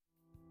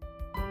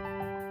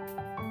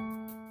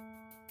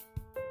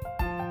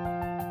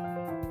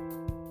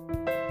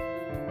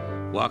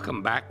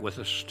Welcome back with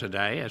us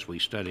today as we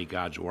study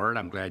God's Word.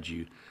 I'm glad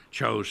you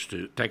chose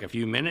to take a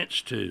few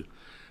minutes to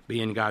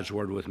be in God's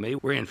Word with me.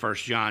 We're in 1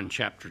 John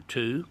chapter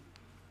 2,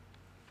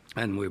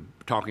 and we're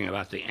talking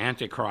about the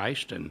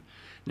Antichrist, and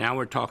now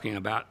we're talking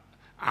about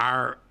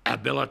our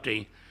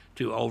ability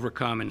to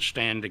overcome and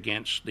stand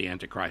against the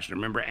Antichrist.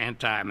 Remember,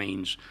 anti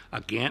means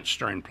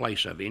against or in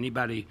place of.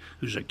 Anybody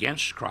who's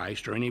against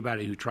Christ or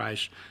anybody who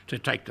tries to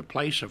take the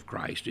place of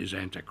Christ is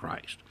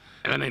Antichrist.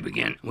 Let me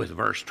begin with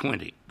verse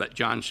 20. But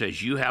John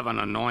says, "You have an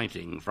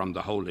anointing from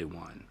the Holy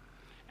One,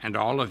 and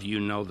all of you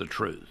know the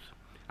truth.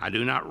 I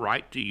do not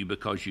write to you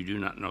because you do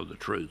not know the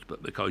truth,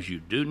 but because you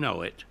do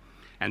know it,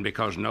 and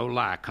because no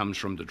lie comes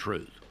from the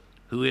truth.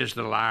 Who is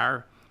the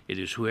liar? It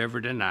is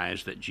whoever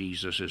denies that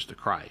Jesus is the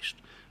Christ.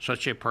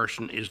 Such a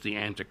person is the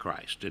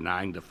Antichrist,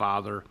 denying the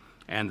Father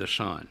and the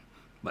Son.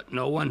 But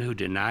no one who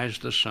denies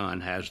the Son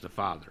has the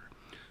Father.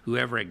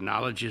 Whoever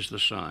acknowledges the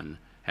Son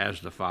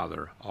has the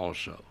Father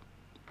also."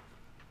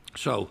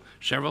 So,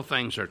 several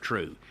things are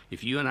true.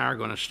 If you and I are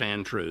going to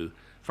stand true,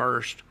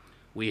 first,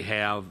 we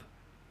have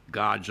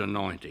God's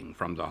anointing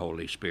from the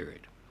Holy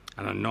Spirit.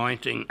 An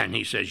anointing, and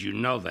he says, you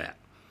know that.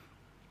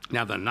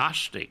 Now, the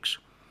Gnostics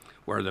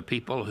were the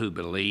people who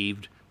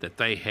believed that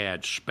they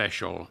had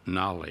special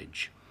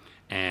knowledge,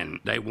 and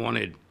they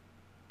wanted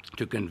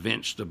to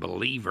convince the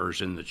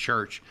believers in the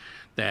church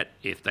that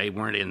if they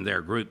weren't in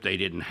their group, they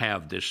didn't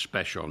have this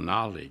special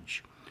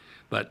knowledge.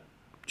 But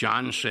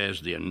John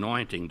says the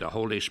anointing, the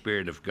Holy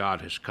Spirit of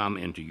God, has come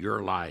into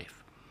your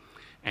life,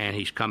 and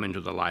he's come into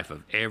the life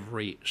of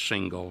every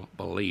single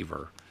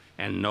believer,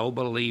 and no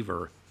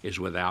believer is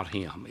without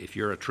him. If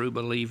you're a true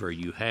believer,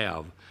 you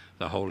have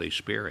the Holy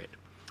Spirit,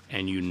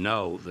 and you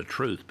know the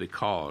truth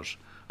because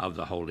of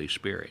the Holy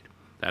Spirit.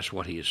 That's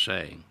what he is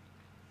saying.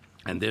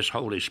 And this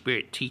Holy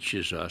Spirit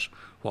teaches us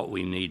what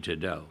we need to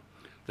know.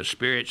 The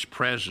Spirit's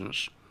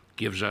presence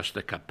gives us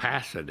the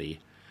capacity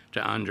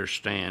to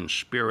understand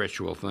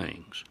spiritual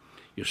things.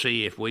 You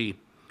see, if we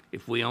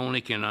only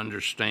can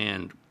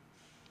understand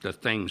the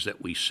things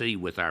that we see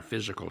with our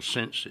physical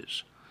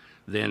senses,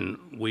 then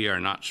we are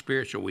not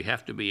spiritual. We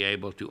have to be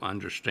able to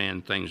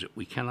understand things that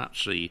we cannot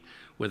see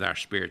with our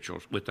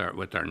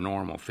with our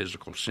normal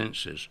physical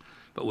senses,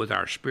 but with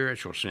our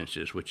spiritual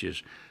senses, which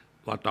is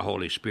what the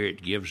Holy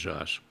Spirit gives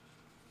us.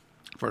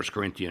 1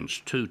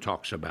 Corinthians 2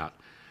 talks about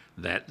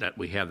that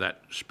we have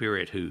that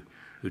Spirit who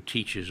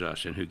teaches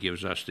us and who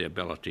gives us the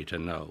ability to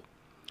know.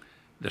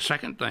 The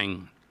second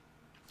thing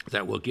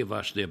that will give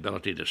us the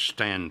ability to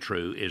stand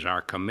true is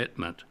our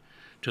commitment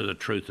to the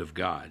truth of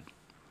God.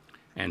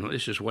 And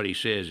this is what he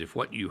says, "If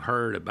what you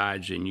heard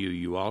abides in you,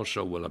 you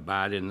also will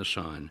abide in the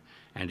Son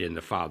and in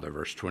the Father,"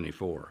 verse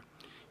 24.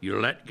 You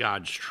let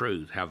God's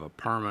truth have a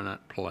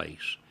permanent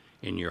place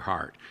in your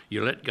heart.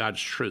 You let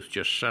God's truth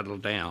just settle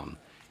down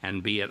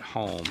and be at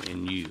home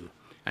in you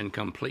and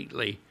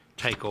completely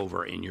take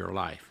over in your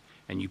life.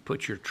 And you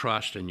put your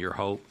trust and your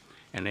hope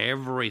and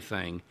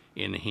everything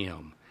in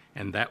him.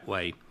 And that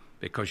way,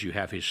 because you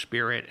have his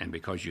Spirit and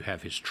because you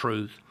have his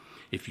truth,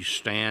 if you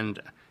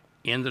stand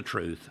in the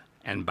truth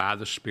and by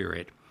the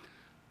Spirit,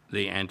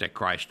 the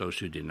Antichrist, those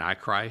who deny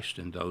Christ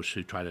and those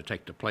who try to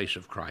take the place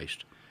of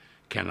Christ,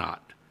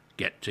 cannot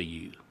get to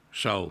you.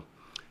 So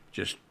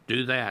just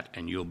do that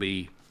and you'll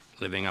be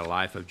living a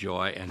life of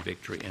joy and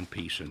victory and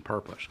peace and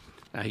purpose.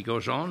 Now he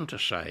goes on to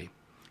say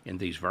in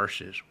these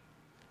verses,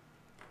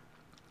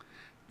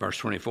 verse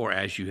 24,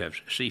 as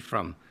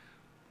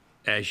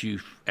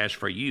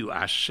for you,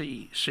 I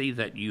see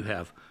that you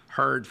have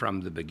heard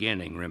from the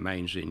beginning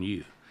remains in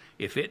you.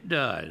 If it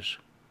does,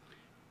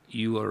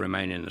 you will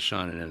remain in the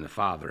Son and in the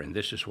Father, and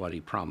this is what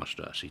he promised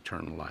us,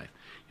 eternal life.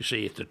 You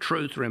see, if the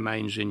truth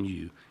remains in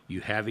you,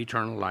 you have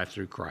eternal life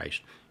through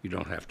Christ. You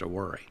don't have to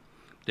worry.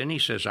 Then he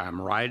says,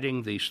 I'm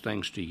writing these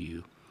things to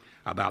you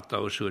about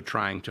those who are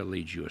trying to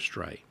lead you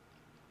astray.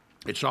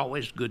 It's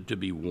always good to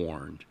be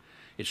warned.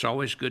 It's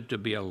always good to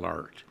be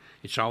alert.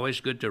 It's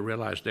always good to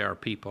realize there are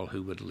people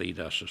who would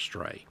lead us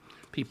astray,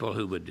 people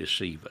who would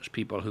deceive us,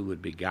 people who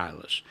would beguile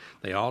us.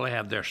 They all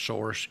have their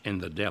source in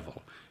the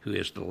devil, who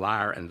is the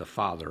liar and the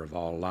father of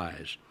all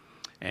lies.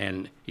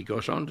 And he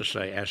goes on to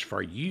say, as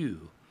for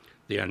you,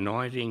 the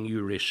anointing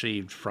you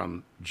received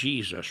from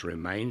Jesus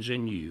remains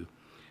in you,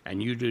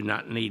 and you do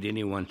not need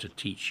anyone to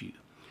teach you.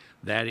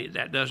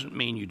 That doesn't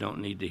mean you don't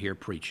need to hear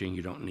preaching,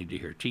 you don't need to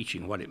hear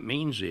teaching. What it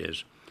means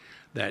is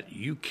that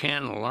you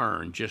can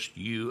learn just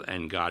you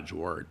and God's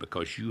Word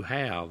because you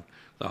have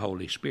the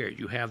Holy Spirit.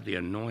 You have the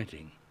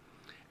anointing.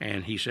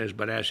 And he says,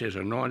 but as his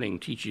anointing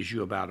teaches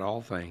you about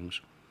all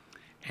things,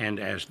 and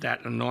as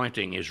that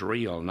anointing is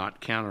real,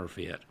 not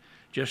counterfeit,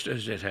 just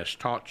as it has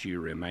taught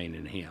you, remain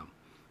in him.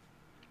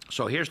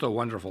 So here's the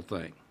wonderful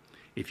thing.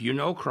 If you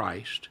know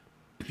Christ,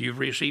 if you've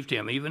received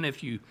him, even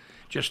if you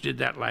just did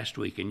that last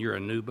week and you're a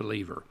new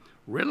believer,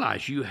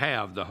 realize you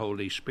have the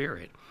Holy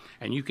Spirit.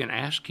 And you can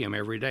ask him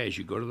every day as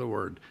you go to the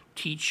Word,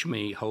 teach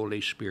me,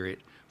 Holy Spirit,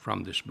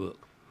 from this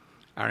book.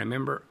 I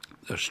remember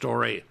the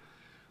story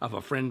of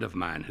a friend of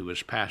mine who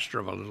was pastor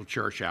of a little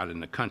church out in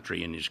the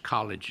country in his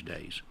college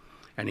days.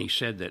 And he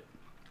said that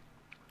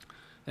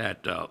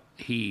that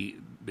he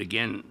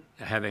began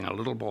having a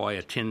little boy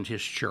attend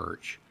his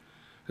church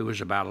who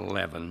was about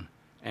 11,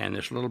 and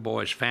this little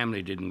boy's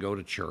family didn't go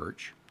to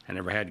church and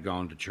never had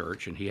gone to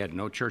church, and he had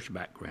no church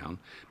background.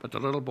 But the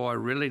little boy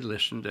really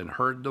listened and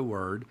heard the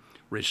word,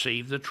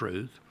 received the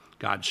truth.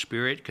 God's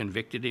Spirit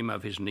convicted him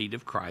of his need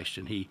of Christ,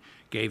 and he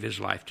gave his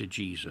life to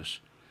Jesus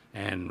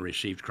and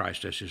received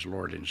Christ as his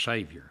Lord and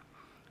Savior.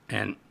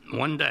 And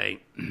one day,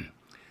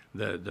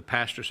 the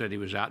pastor said he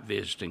was out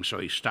visiting, so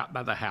he stopped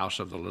by the house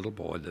of the little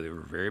boy. They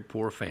were a very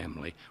poor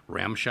family,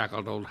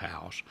 ramshackle old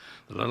house.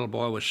 The little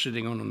boy was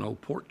sitting on an old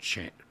porch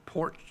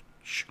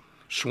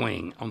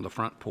swing on the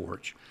front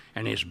porch,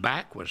 and his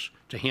back was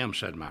to him,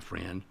 said my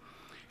friend,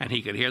 and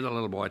he could hear the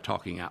little boy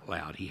talking out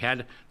loud. He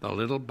had the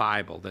little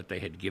Bible that they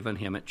had given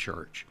him at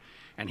church,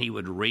 and he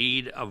would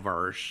read a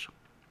verse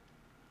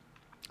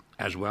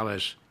as well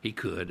as he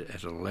could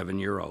as an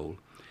 11-year-old,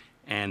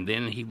 and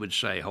then he would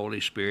say,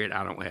 Holy Spirit,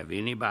 I don't have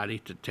anybody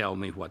to tell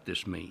me what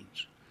this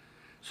means.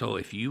 So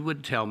if you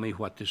would tell me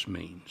what this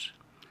means,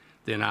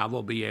 then I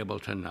will be able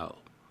to know.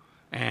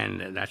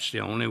 And that's the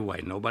only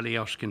way. Nobody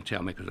else can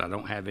tell me because I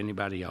don't have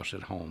anybody else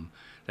at home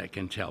that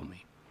can tell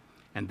me.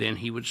 And then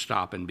he would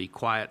stop and be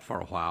quiet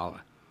for a while,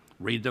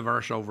 read the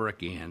verse over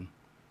again,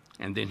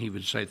 and then he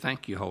would say,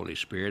 thank you, Holy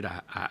Spirit.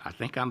 I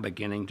think I'm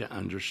beginning to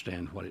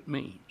understand what it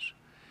means.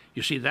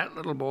 You see, that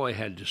little boy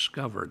had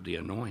discovered the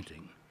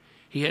anointing.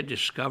 He had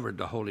discovered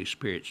the Holy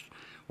Spirit.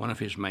 One of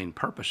his main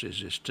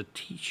purposes is to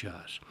teach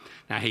us.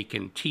 Now, he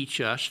can teach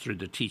us through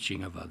the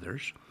teaching of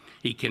others.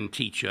 He can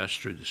teach us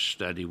through the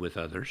study with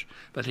others,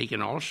 but he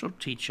can also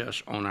teach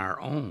us on our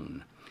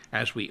own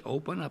as we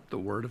open up the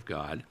Word of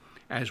God,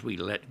 as we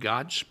let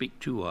God speak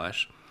to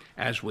us,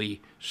 as we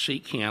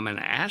seek him and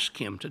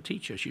ask him to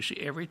teach us. You see,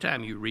 every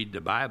time you read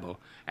the Bible,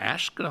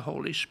 ask the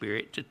Holy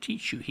Spirit to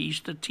teach you. He's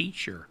the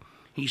teacher.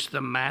 He's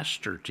the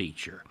master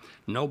teacher.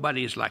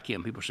 Nobody is like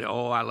him. People say,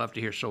 oh, I love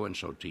to hear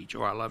so-and-so teach,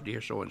 or I love to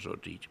hear so-and-so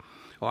teach,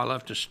 or I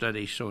love to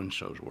study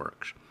so-and-so's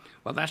works.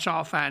 Well, that's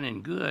all fine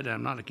and good.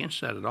 I'm not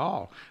against that at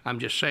all. I'm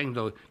just saying,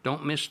 though,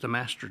 don't miss the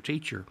master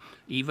teacher.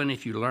 Even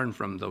if you learn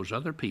from those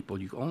other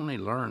people, you only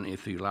learn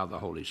if you allow the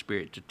Holy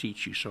Spirit to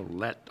teach you. So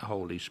let the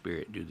Holy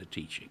Spirit do the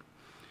teaching.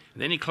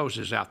 And then he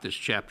closes out this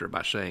chapter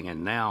by saying,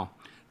 and now,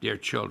 dear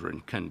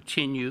children,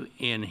 continue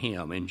in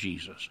him, in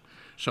Jesus,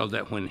 so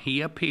that when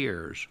he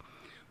appears,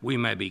 we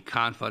may be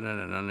confident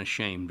and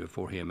unashamed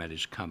before him at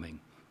his coming.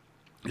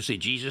 You see,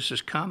 Jesus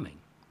is coming.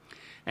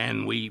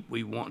 And we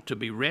want to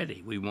be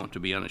ready. We want to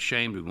be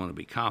unashamed. We want to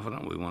be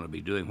confident. We want to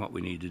be doing what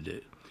we need to do.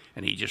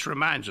 And he just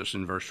reminds us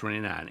in verse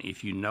 29,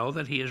 if you know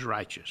that he is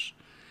righteous,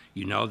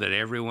 you know that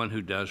everyone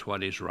who does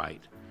what is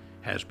right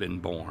has been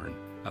born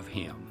of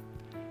him.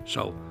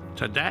 So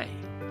today,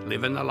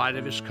 live in the light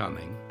of his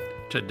coming.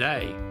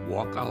 Today,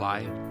 walk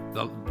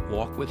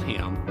with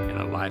him in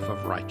a life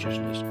of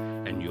righteousness,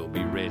 and you'll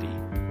be ready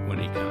when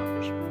he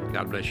comes.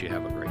 God bless you.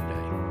 Have a great day.